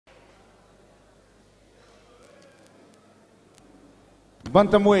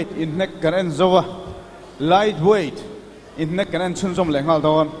bantamweight in neck kan en zowa lightweight in neck kan en chun zom lengal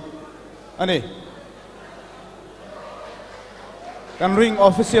don ani kan ring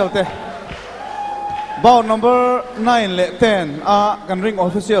official te bout number 9 le 10 kan ring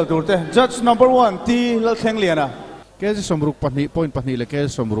official turte judge number 1 ti Lalchhanhima ke somruk pani point pani le ke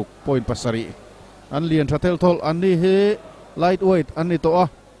somruk point pasari an lian thatel thol an ni he lightweight an ni to a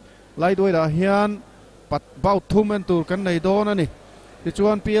lightweight a hian pat bout thumen tur kan nei don ani ti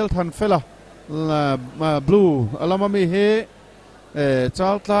chuan PL Thanfela blue alamami he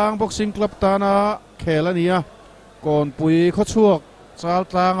chaltlang boxing club tana khelania kon pui kho chuak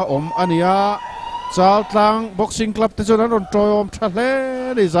chaltlang a om ania chaltlang boxing club te chuan ron troyom thle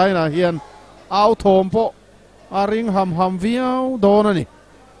design a hian au thom po a ring ham viau don ani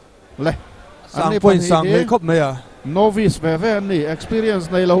le sang point sang he khop me a novice ve ve ni experience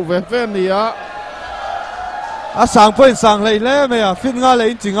nei lo ve ve ni a sang point sang le me a fit nga le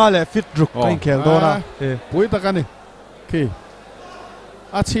in chinga le fit ruk kain khel do na pui ta kan ni ki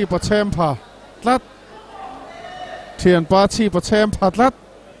a chi pa chem pha tlat thian pa chi pa chem pha tlat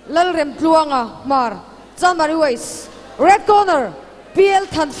Lalremtluanga mar Jamari Ways red corner PL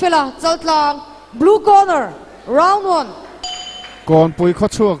Thanfela Chaltlang blue corner round 1 kon pui kho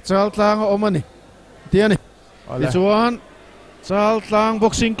chuak chaltlang om ani ti ani ti chuan chaltlang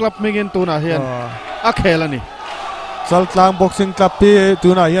boxing club mingin tuna hian a khel ani chaltlang boxing club ti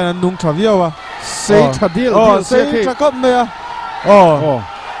tuna hian an nung thaviawa sei thadil sei thakop me a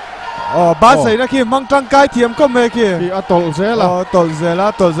ba sei na khi mang tang kai thiam ko me ki atol zela tol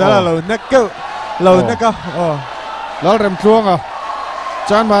zela lo nek ke lo nek a Lalremtluanga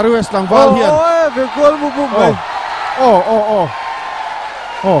chan maru es lang bal hian ve gol bu bu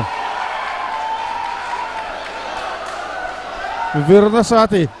virna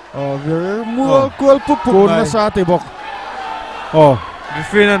sati vir mu gol pu pu na sati bok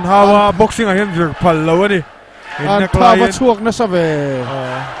finan hawa boxing a hian vir phal lo ani an thava chuak na sa ve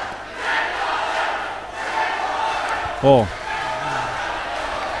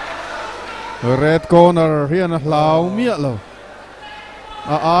red corner hian a hlau mia lo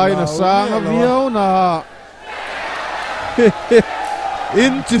ai na sang a viau na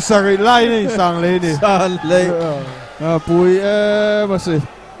in chi sari lai nei sang le ni san le pui ma si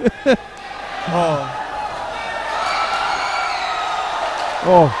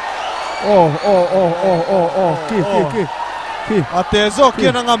ki a te zok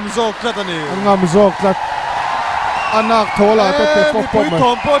kian angam zok tlat ani angam zok tlat anak thola to te pop pop mai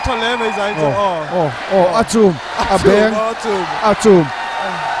thom po thale mai zai cho achum a beng achum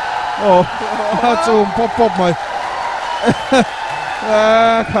achum pop pop mai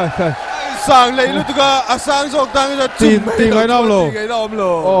khai sang lei lu tuka asang zok tang ja ti ngai nam lo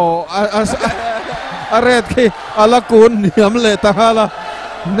a red ki ala kun niam le ta hala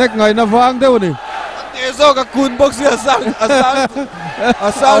nek ngai na wang deu ni te zok a kun box ya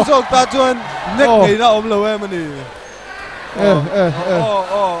asang zok ta chuan nek ngai na om lo em ani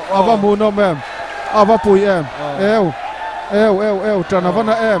ava mu nom em ava pui em eo trana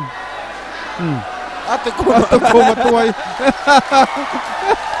vana em atukuma tuai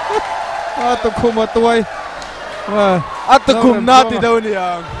atukuma tuai atukum na ti đâu ni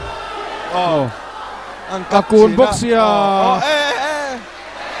ang kakun box ya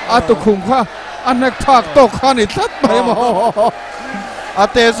atukum kha anek thak to khani tlat mai ma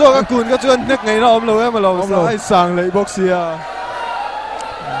te zo ka kun ka chuan nek ngai na om lo em lo sai sang lei box ya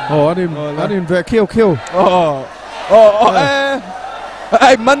anin ve khiu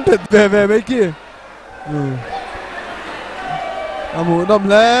ai man thật về mấy kia amu nom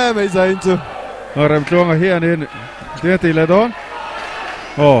le mấy giờ chứ Lalremtluanga hian in tia ti le don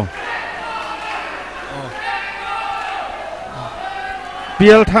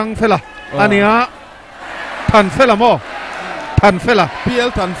PL Thanfela ania Thanfela mo Thanfela PL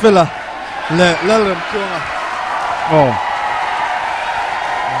Thanfela le Lalremtluanga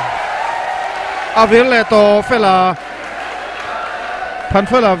avir le to fela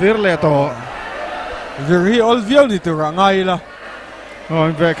Thanfela vir le to vir hi ol viau ni tu rangai la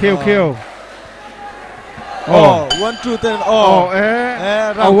ve khiu 1 2 10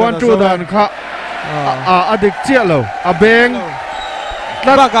 1 2 dan kha adik chia lo a beng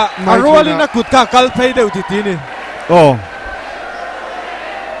tlaga aroli na kutka kal phei deu ti ni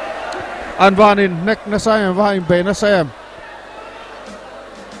an vanin nek na sai va in be na sai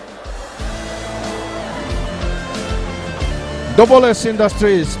Double S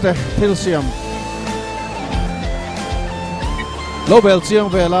Industries te Hilsiam Lobel chiang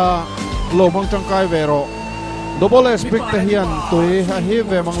vela lawmawm vero Double S brick te hian tui a hi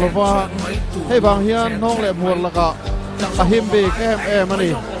ve manglova hei bang hian nong le muar laka a him big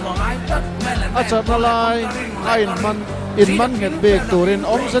money a chat na lai a in man het big turin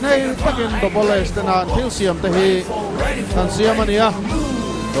om sen hey takin double stena thil siam te hi tan siam ania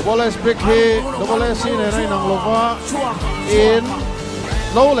double break hi double si ne nai nang lova in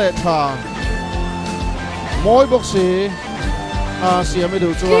lo le tha moi boxi a siam du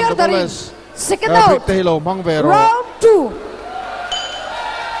chuan double second out te lo mang ve ro round 2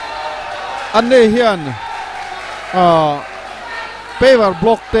 an nei hian paver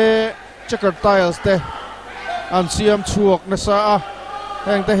block te checker tiles te an siam chuak na sa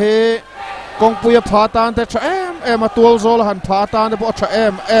heng te hi kong puya pha tan te tha em a tual zol han pha tan te bo tha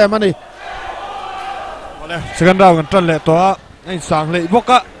em ani second round kan tran le to ai sang le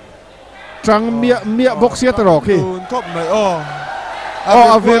boka trăng mía box sia te ro khi top mai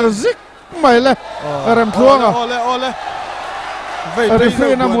a verzik mai le Lalremtluanga ole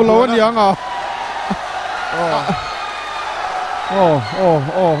referee na mulo ni anga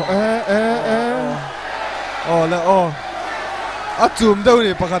ole a chum đâu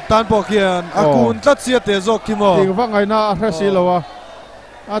ni pakhat tan po khian a kun tlat sia te zok ki mo ting va ngai na resi lowa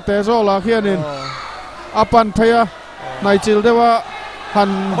a te zo la khian in a pan thaya nai chil dewa han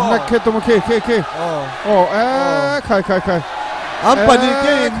nek khe tum khe khai am pani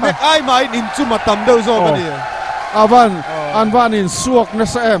ke nek ai mai in chu matam đâu zo ka ni an van in suak na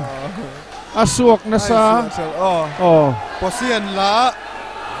sa em a suak na sa position la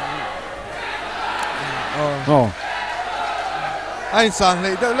ai sang le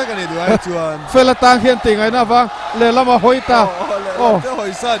đâu la ka ni du ai chuan Thanfela tang hian ting ai na wa le lama hoita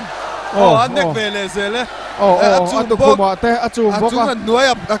hoi san an nek ve le se le atu kuma te achum boka achum an nuai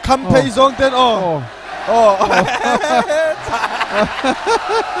a kham phei zong ten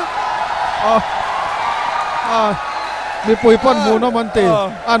mi pui pon mu no man ti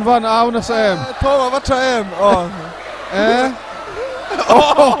an van au na sa em tho ma cha em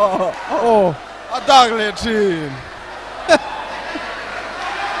a dag le thin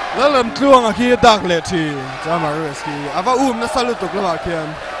Lalremtluanga khi dag le thin chama reski ava na salu tuk la khian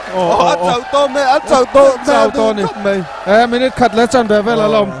a chau to ni minute khat le chan ve la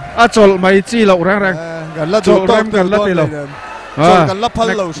lom a chol mai chi lo rang gan la chol rem gan la ti lo chol gan la phal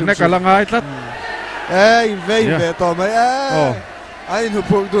lo ne ka la ngai tlat in ve to mai ai nu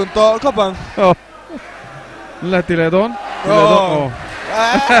phuk dun to ka bang la ti le don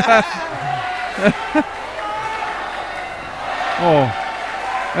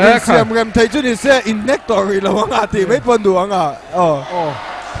siam rem thei chu ni se in nek tori lo anga ti mai pon du anga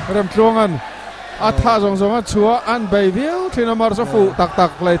Lalremtluangan a tha zong a chua an bei viu thina mar sa fu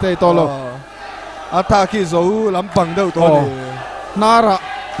tak lai thei to lo a tha ki zo lampang deuh to ni nara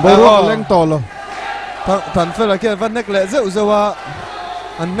boru leng to lo Thanfela kian van nek le zeu zewa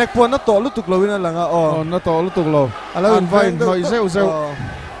an nek pon na to lu tuk lo in langa na to lu tuk lo an vain hoi zeu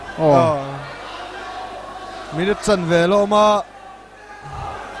minute chan ve lo ma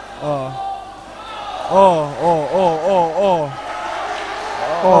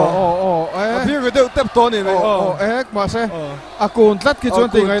พี่ก็เดี๋ยวเต็มตัวนี่เลยมาเซ่อากูนตัดคิดชวน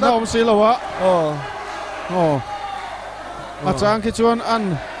ติงไงนะอมสิละวะอาจารย์คิดชวนอัน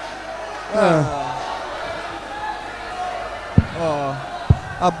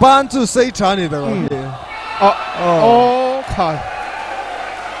บ้านจู่เสียชานี่ตัวค่ะ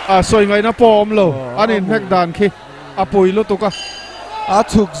สวยไงนะปอมโลอันนี้แม็กดานคิปุยลุตุกะ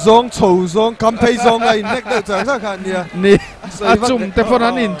ถูกซองโฉซองคำเพย์ซองไงเน็กเดือดจังสักขันเนี่ยนี่จุ่มแต่พอ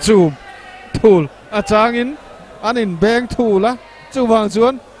นั้นอินจุ่มถูลอาจารย์อินอันอินแบงถูละจู่วางชว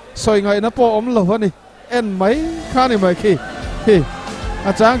นสวยไงนะปอมโลวะนี่เอ็นไหมข้านี่ไหมคีอ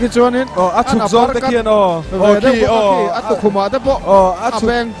าจารย์คิดชวนนี่ถูกซองตะเคียนคีตุคุมาแต่ปอแ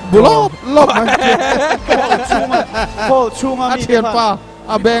บงบุลบไหมโคชูมามีเทียนป้า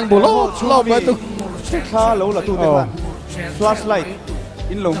แบงบุลบไหมตุข้าโลละตู้เต็มflashlight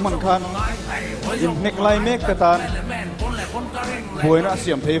in lồng man khan in nek lai mek ka tan boina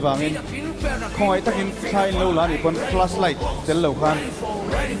siam thei wangin khoi takin khai lo la ni pon flashlight tel lo khan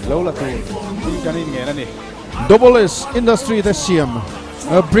lo la tu in kanin nge na ni double s industry te siam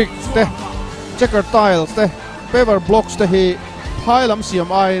brick te checker tiles te paver blocks te hi phailam siam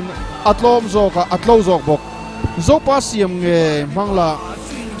ain atlom zoka atlo zok bok zopa siam nge mangla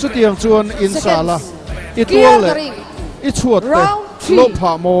chutiang chuan in sala itwal le i chuột lô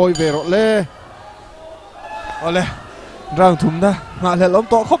phá môi về rồi lê ole rang thum da ngã lẹ lom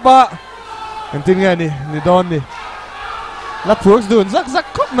to khóc ba em tin nghe nè đòn nè lắp phước đồn rắc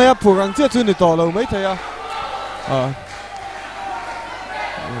khóc mày phước răng chưa chưa nè to lâu mấy thầy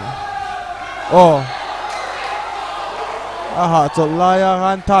hạ chọn lại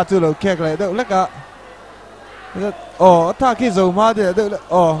han tha chưa lâu kẹt lại đâu lắc à ta khi dầu ma thì được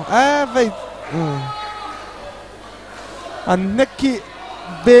vậy anh neck khi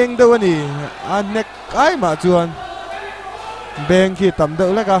beng đâu nè anh neck ai mà chuan beng khi tầm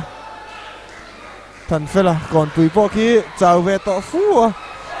đâu lại cả Thanfela còn tùy bộ khi chào về tọ phú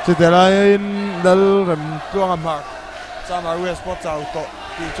chỉ để là Lalremtluanga mà cha mà West Sport chào tọ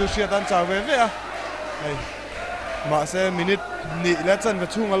thì chú xe tan chào về vậy mà sẽ minute nị lẽ chân về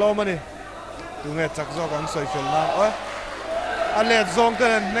chung alo mà nè tụi nghe chắc do con soi phèn na ơi anh lẹ zong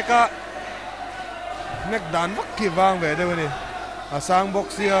tên neck đàn vắt kỳ vang về đây nè sang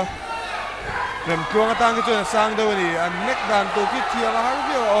box here Lalremtluanga tăng cái chuyện sang đâu nè anh neck đàn tụ cái thiệt là hay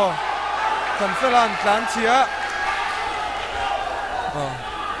vậy Thanfela tán chia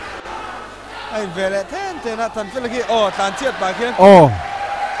anh về lại thế là Thanfela kia tán chia bài kia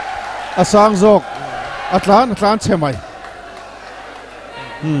sang zok tán che mai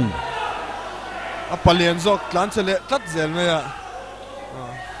Palien zok tán che lệ tắt zel mày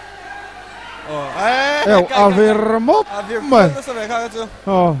avir mop mai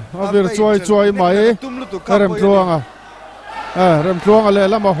avir choi mai Lalremtluanga le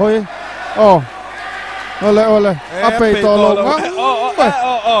lamah hoi ole apei to lo ngang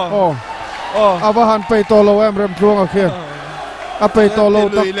abahan pei to lo Lalremtluanga kia apei to lo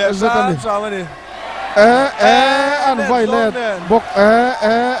tak zat ani an violet bok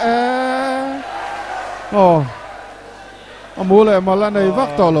amule mala nei vak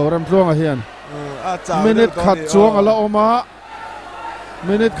to lo Lalremtluanga hian minute khat chuang ala oma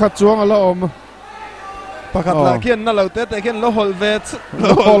minute khat chuang ala om pakat la kian na lo te kian lo hol ve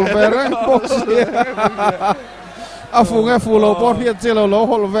reng box afunge fulo por hian chelo lo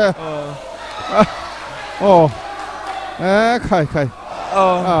hol ve khai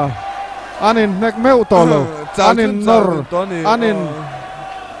anin nek meu to lo anin nor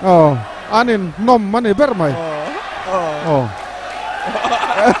anin nom mani ber mai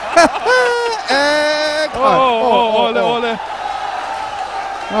ole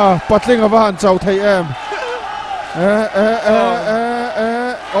patling avan chau thei em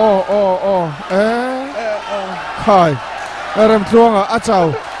khai Lalremtluanga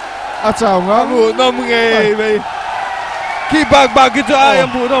a chau nga mu nom nge ve ki bag ki cho ai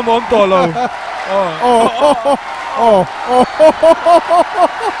mu nom mom to lo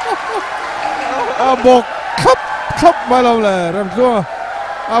bok khắp mai lâu là Lalremtluanga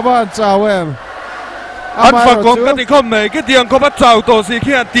avan chau em anh phật công cái gì không này cái tiếng có bắt chào tổ sĩ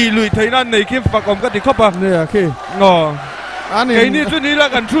khi tì lùi thấy nan này khi phật công cái gì không à nè khi cái này chút ní là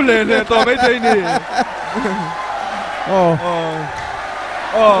gần chút lệ nè tổ mấy thấy nè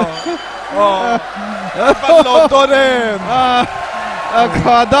bắt lộn to em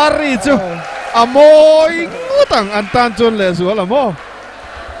kadari chu amoy ngutang antan chun le su là mo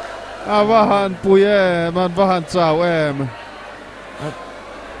avahan puye man vahan chào em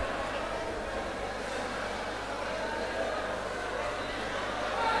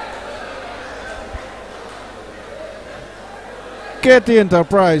KT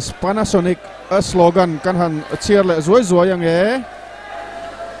Enterprise Panasonic a slogan kan han cheer le zoi yang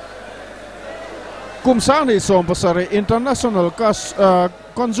kum sang ni som pasari International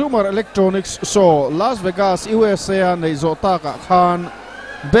Consumer Electronics Show Las Vegas USA nei zota ka khan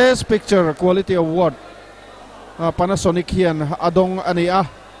Best Picture Quality Award Panasonic hian adong ania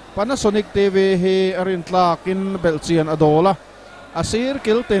Panasonic TV he arintla kin belchian adola asir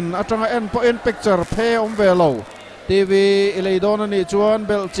kiltin atanga en picture phe velo TV ilaydon ni chuan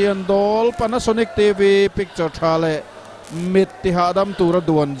belchian dol Panasonic TV picture thale mit ti hadam tura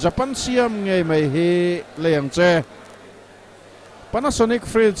duan Japan siam ngei mai hi leng che Panasonic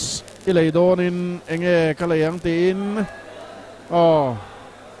fridge ilaydon in enge kalayang tin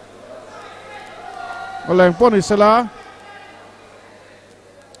oleng pon isela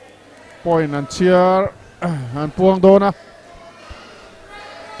point and cheer an puang dona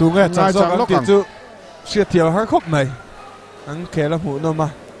tu nghe chắc do ang ti chu sia thial har khop mai ang khela mu no ma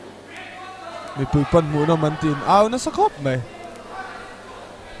mi pui pan mu no man tin au na sa khop mai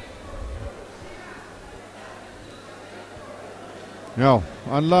Yo,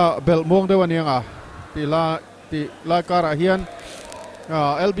 an la bel mong de wan yang ti la kara hian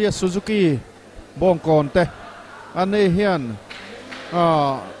LBS Suzuki bong kon te an nei hian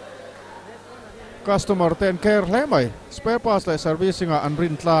customer ten care le mai spare parts le servicing an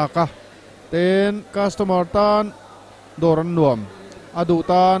rin tla ka ten customer tan doran nuam adu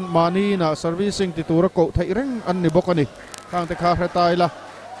tan mani na servicing ti tura ko thai reng an ni bokani khang te kha hretai la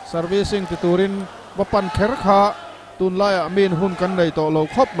servicing ti turin wapan kher kha tun lai min hun kan nei to lo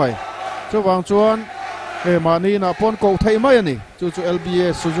khop mai chuwang chuan e mani na pon ko thai mai ani chu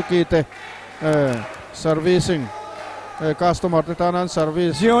LBS Suzuki te servicing customer te tanan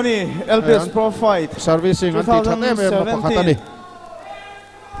service Gioni LPS Pro Fight servicing an ti that em pakhatani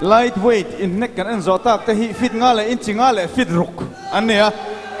lightweight in neck kan en zotak te hi fit nga le in chinga le fit ruk ania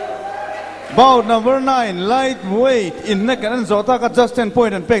bout number 9 lightweight in neck kan en zotak just 10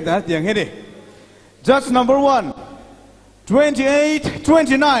 point and peg that yang hedi judge number 1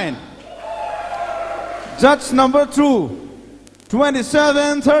 28-29 judge number 2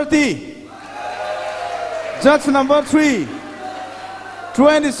 27-30 judge number 3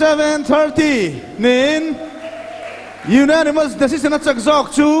 27-30 nin unanimous decision at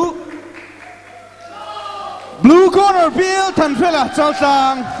Zok to blue corner Bill Thanfela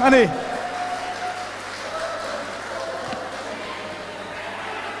Chaltang ani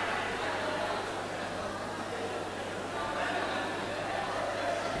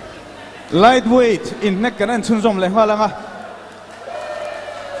lightweight in neck kan chun zom le halanga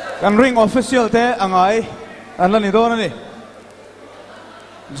kan ring official te angai an lani don ani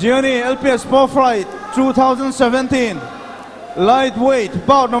Gioni LPS Pro Fight 2017 lightweight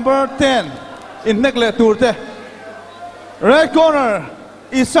bout number 10 in neck le turte red corner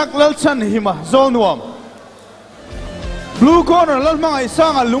Isak Lalchhanhima lawmawm blue corner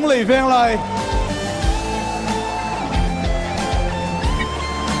Lalhmangaihsanga lunglei veng lai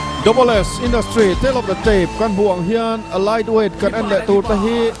Double S Industry tail of the tape kan buang hian a lightweight kan an le tur ta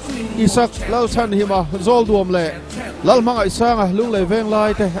hi Isak Lalchhanhima lawmawm le Lalhmangaihsanga lunglei veng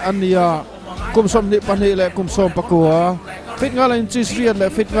lai te ania kumsom ni pani le kumsom pakua fit nga len chis rian le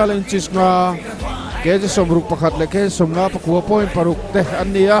fit nga len chis nga ke je somruk pakhat le ke somnga pakua point paruk te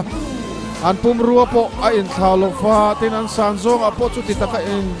ania an pum ruwa po a in thlau lo fa tin an san zong a po chu ti taka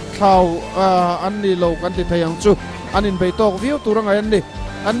in thlau an ni lo kan ti thayang chu an in beitok view turanga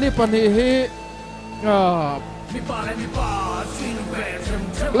an ni pani hi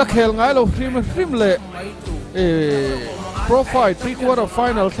la khel ngai lo hrim le profile pre-quarter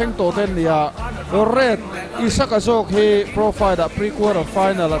final theng to ten nia red Isak azok hi profile pre-quarter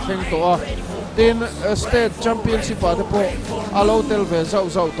final theng to a tin state championship ate po alo tel ve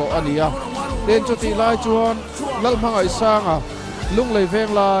zau to ania ten chu ti lai chuan Lalhmangaihsanga lunglei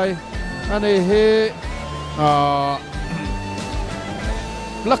veng lai ani hi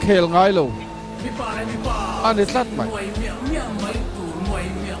la khel ngai lo ani tlat mai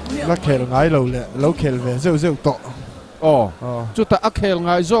la khel ngai lo le lo khel ve zeu to chu ta akhel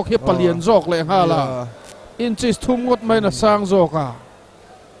ngai zok hi palian zok le hala in chis thum ngot mai na sang zok a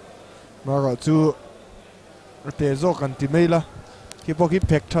ma ga chu te zok kan ti mai la ki po ki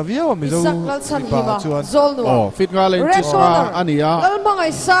pek thavia mi zo Isak Lalchhanhima lawmawm fit nga len chis nga ania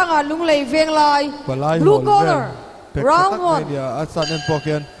Lalhmangaihsanga lunglei veng lai blue corner round 1 dia asan en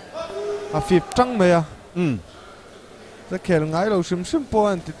poken a fip tang me ya la khel ngai lo sim po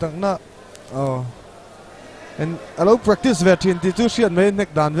an ti tang na and alo practice vetin ti chu sian me nek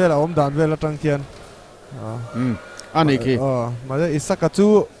dan vela om dan vela tang kian ani ki ma ja Isak chu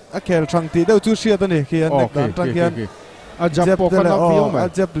a khel thang ti deu chu siat ani kian nek dan tang kian a jap po kan na view me a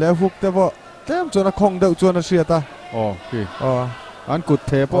jap le huk te bo tem chu na khong deu chu na siata ki an kut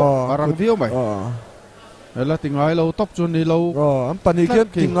the po arang view mai ela tingai lo top chu ni lo am pani kian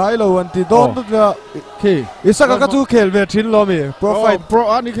tingai lo an ti don da ki Isak ka chu khel ve thin lo mi profile pro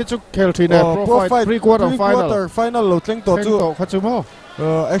ani ki chu khel thin profile pre-quarter final lo tleng to chu kha chu mo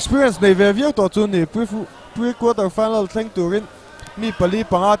experience nei ve view to chu ni pre-quarter final tleng turin mi pali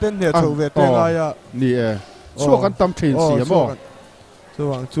panga ten ne chho ve te nga ya ni so kan tam thin si mo so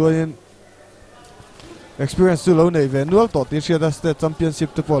wang chuan experience chu lo nei ve nual to ti sia da state championship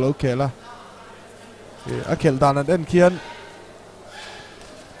te po lo khela a khel dan an en khian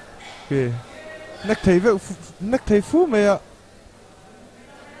nek thei fu me ya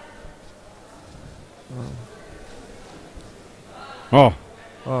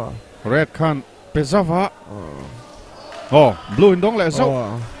red khan pezava blue indong le zo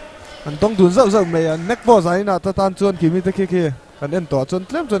an tong dun zau me ya nek bo zai na ta tan chuan ki mi te ki an en to chuan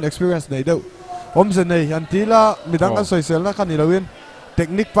tlem chuan experience nei deuh om ze nei an tila midang an soisel na khani loin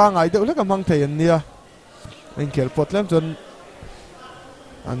technique pa ngai deuh le ka mang thei an nia anh khel pot lem chuan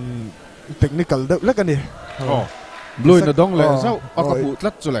an technical deuh le ka ni blue na dong le zo akapu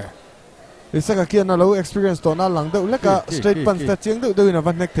tlat chu le Isak ka kian na lo experience to na lang deuh le ka straight punch ta chiang deuh na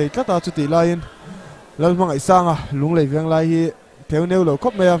van nek thei tlata chu ti lain Lalhmangaihsanga lunglei veng lai hi theo neu lo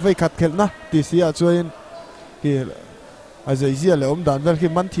khop me ya vei khat khel na ti sia chuin ki a zai zia le om dan vel ki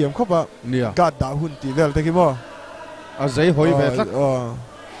man thiam khopa ka da hun ti vel te ki mo a zai hoi ve tlat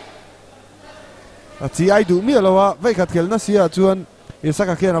a chi ai du mi lo wa vei khat khel na sia chuan Isak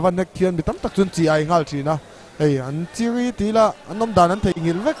ka kian van nek khian mi tam tak chun chi ai ngal thina ei an chiri ti la anom dan an thei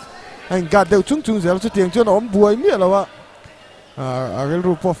ngil vek anh gạt đều chung chung giờ cho tiếng cho nó buổi miết là vậy cái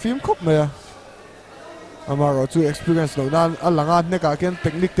ruột phim khóc mày mà có chú experience đâu nan anh là anh này cả cái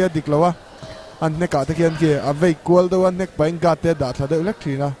technique thế địch lâu anh này cả cái kia à vậy cool đâu anh này bánh gạt thế đã thay đổi lắc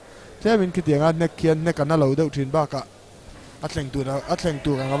na thế mình cái tiếng anh này kia này cả nó lâu đâu chín ba cả anh leng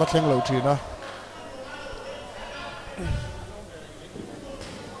tu anh bắt leng lâu chín na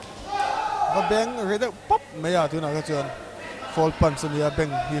và beng cái đâu pop mấy à tu nào cái chuyện fall punch này beng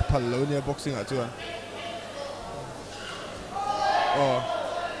hi phal lâu này boxing à chuyện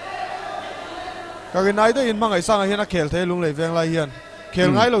cái này đó Lalhmangaihsanga hian a khel the lung lei veng lai hian khel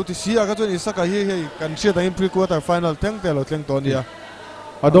ngai lo ti sia ka chon Isak a hi kan sia da in pre quarter final teng te lo tleng ton dia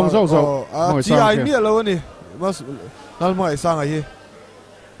adong zau zau ti ai mi lo ani mas Lalhmangaihsanga hi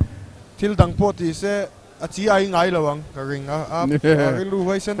thil dang po ti se a chi ai ngai lo ang ka ring a cái lu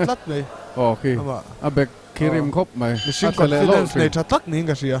vai sen tlat nei okay a bek kirim khop mai machine confidence nei tha tak ni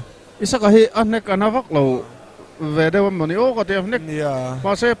nga sia Isak a hi anek anavak lo về đây mà mình ô có tiền nick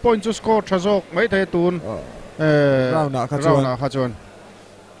mà sẽ point to score chazok mấy thầy tuần rau na khá chuan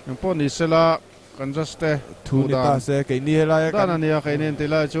nhưng point này sẽ là cần just thu đàn sẽ cái nia lại đàn này cái nên thì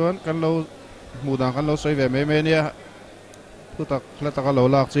là chuan cần lâu mù đàn cần lâu xoay về mấy nia thu tắc là tắc lâu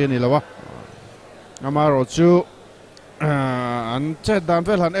lạc chi này là vâng mà rồi chú anh chết đàn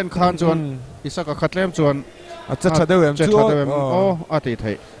về hẳn en khan chuan Isak a khát lem chuan chết thật đâu em chú thì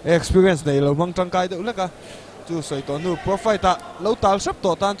thầy experience này lâu mong trăng cái đâu lắc à chú soi tổn nu profile ta lâu tal sắp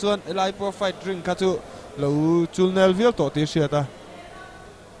tổ tan chuan elai profile drink ka chú lâu chul nel vial tổ ti sia ta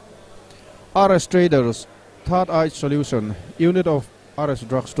RS Traders Third Eye Solution Unit of RS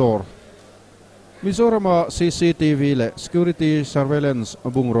Drugstore Mizoram CCTV le Security Surveillance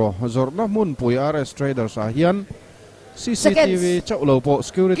bungro zorna mun pui RS Traders a hian CCTV chau lo po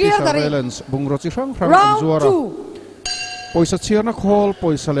Security Surveillance bungro chi rang zuara poisa chirna khol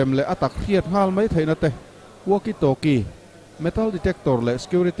poisa lem le atak hiat ngal mai theina te walkie talkie metal detector le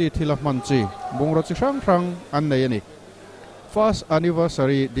security thila manchi bungra chi rang an nei ani first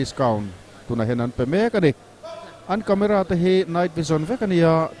anniversary discount tuna henan pe me ka ni an camera te hi night vision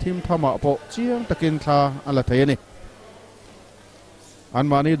vekania thim thama po chiang takin tha ala thei ani an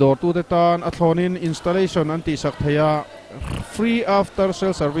mani dor tu te tan athlonin installation an ti sak theya free after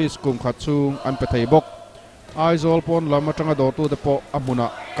sale service kum khatchung an pe thei bok aizol pon lama tanga dor tu te po amuna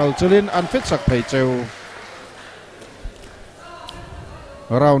culturin an fit sak thei cheu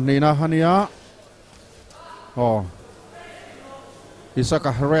round ni na hania Isak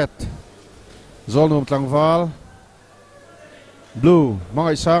a red Lalhmangaihsanga blue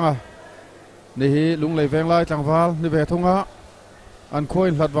Lalhmangaihsanga neih lung lei veng lai tlangwal ni ve thunga an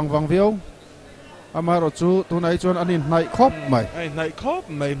khuan hlat wang viau amaro chu tunai chuan anin nai khop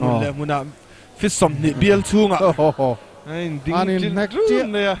mai mun le muna fit som ni bial chunga anin nek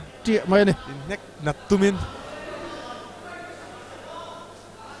ti mai ni nek nat tumin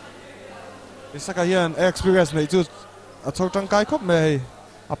Isak a hian experience nei chu a chok tang kai khop mai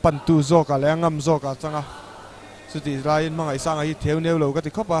a pan tu zoka le ngam zoka changa chuti Lalhmangaihsanga hi theu neu lo ka ti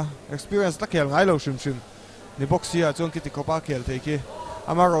khopa experience ta khel ngai lo shim ni boxia chuan ki ti khopa khel thei ki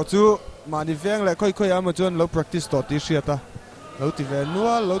amaro chu mani veng le khoi ama chuan lo practice to ti hriata lo ti ve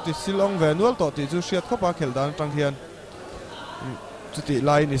nual lo ti silong ve nual to ti chu hriat khopa khel dan tang hian chuti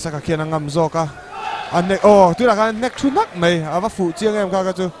lai ni Isak a khian ngam zoka an nek tu la kan nek thunak mai awa fu chiang em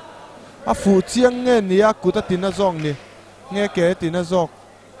ka chu a fu chiang nge nia kuta tin a zong ni nge ke tin a zok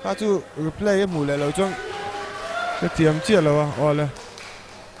ka chu replay mu le lo chong ke tiam chia lo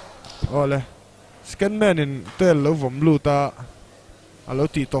ole scan man in tel lo vom lu ta a lo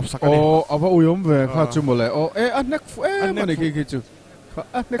ti top sakani ava uyom ve kha chu mo le anek mani ki chu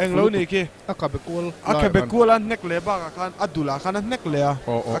eng lo ni ki akabe kul an nek le ba ka kan adula kan an nek le a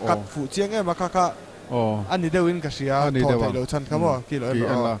kat fu chiang em ka ka ani deuin ka sia to lo chan ka mo ki lo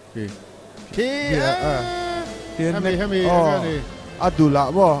Hemi adula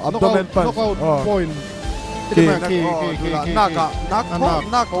mo abdomen punch point nak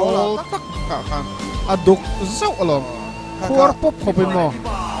kan aduk zau alom khor pop khopin mo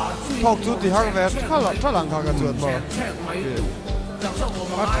thok chu ti har ve thalang kha ka chuan mo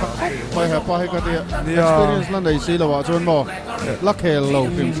pai ha pai ka dia experience lan dei si lawa chuan mo la khel lo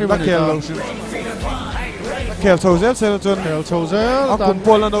kim khel chozel sel chuan a kum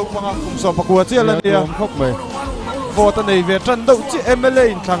pol an do panga kum so pakua chial an dia khop mai vote nei ve tran do chi MLA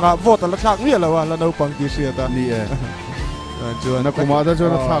in thanga vote la thak ni lawa la no pang ti sia ta ni chuan na kuma da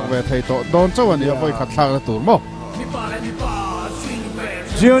chuan thak ve thei to don chawan ya voi khat thak la tur mo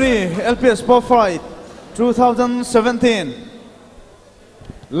Junior LPS Sport Fight 2017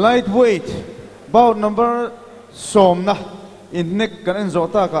 lightweight bout number somna in neck kan en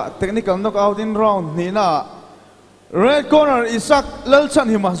zota ka technical knockout in round ni na red corner Isak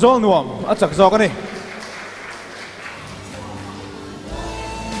Lalchhanhima zone 1 achak zok ani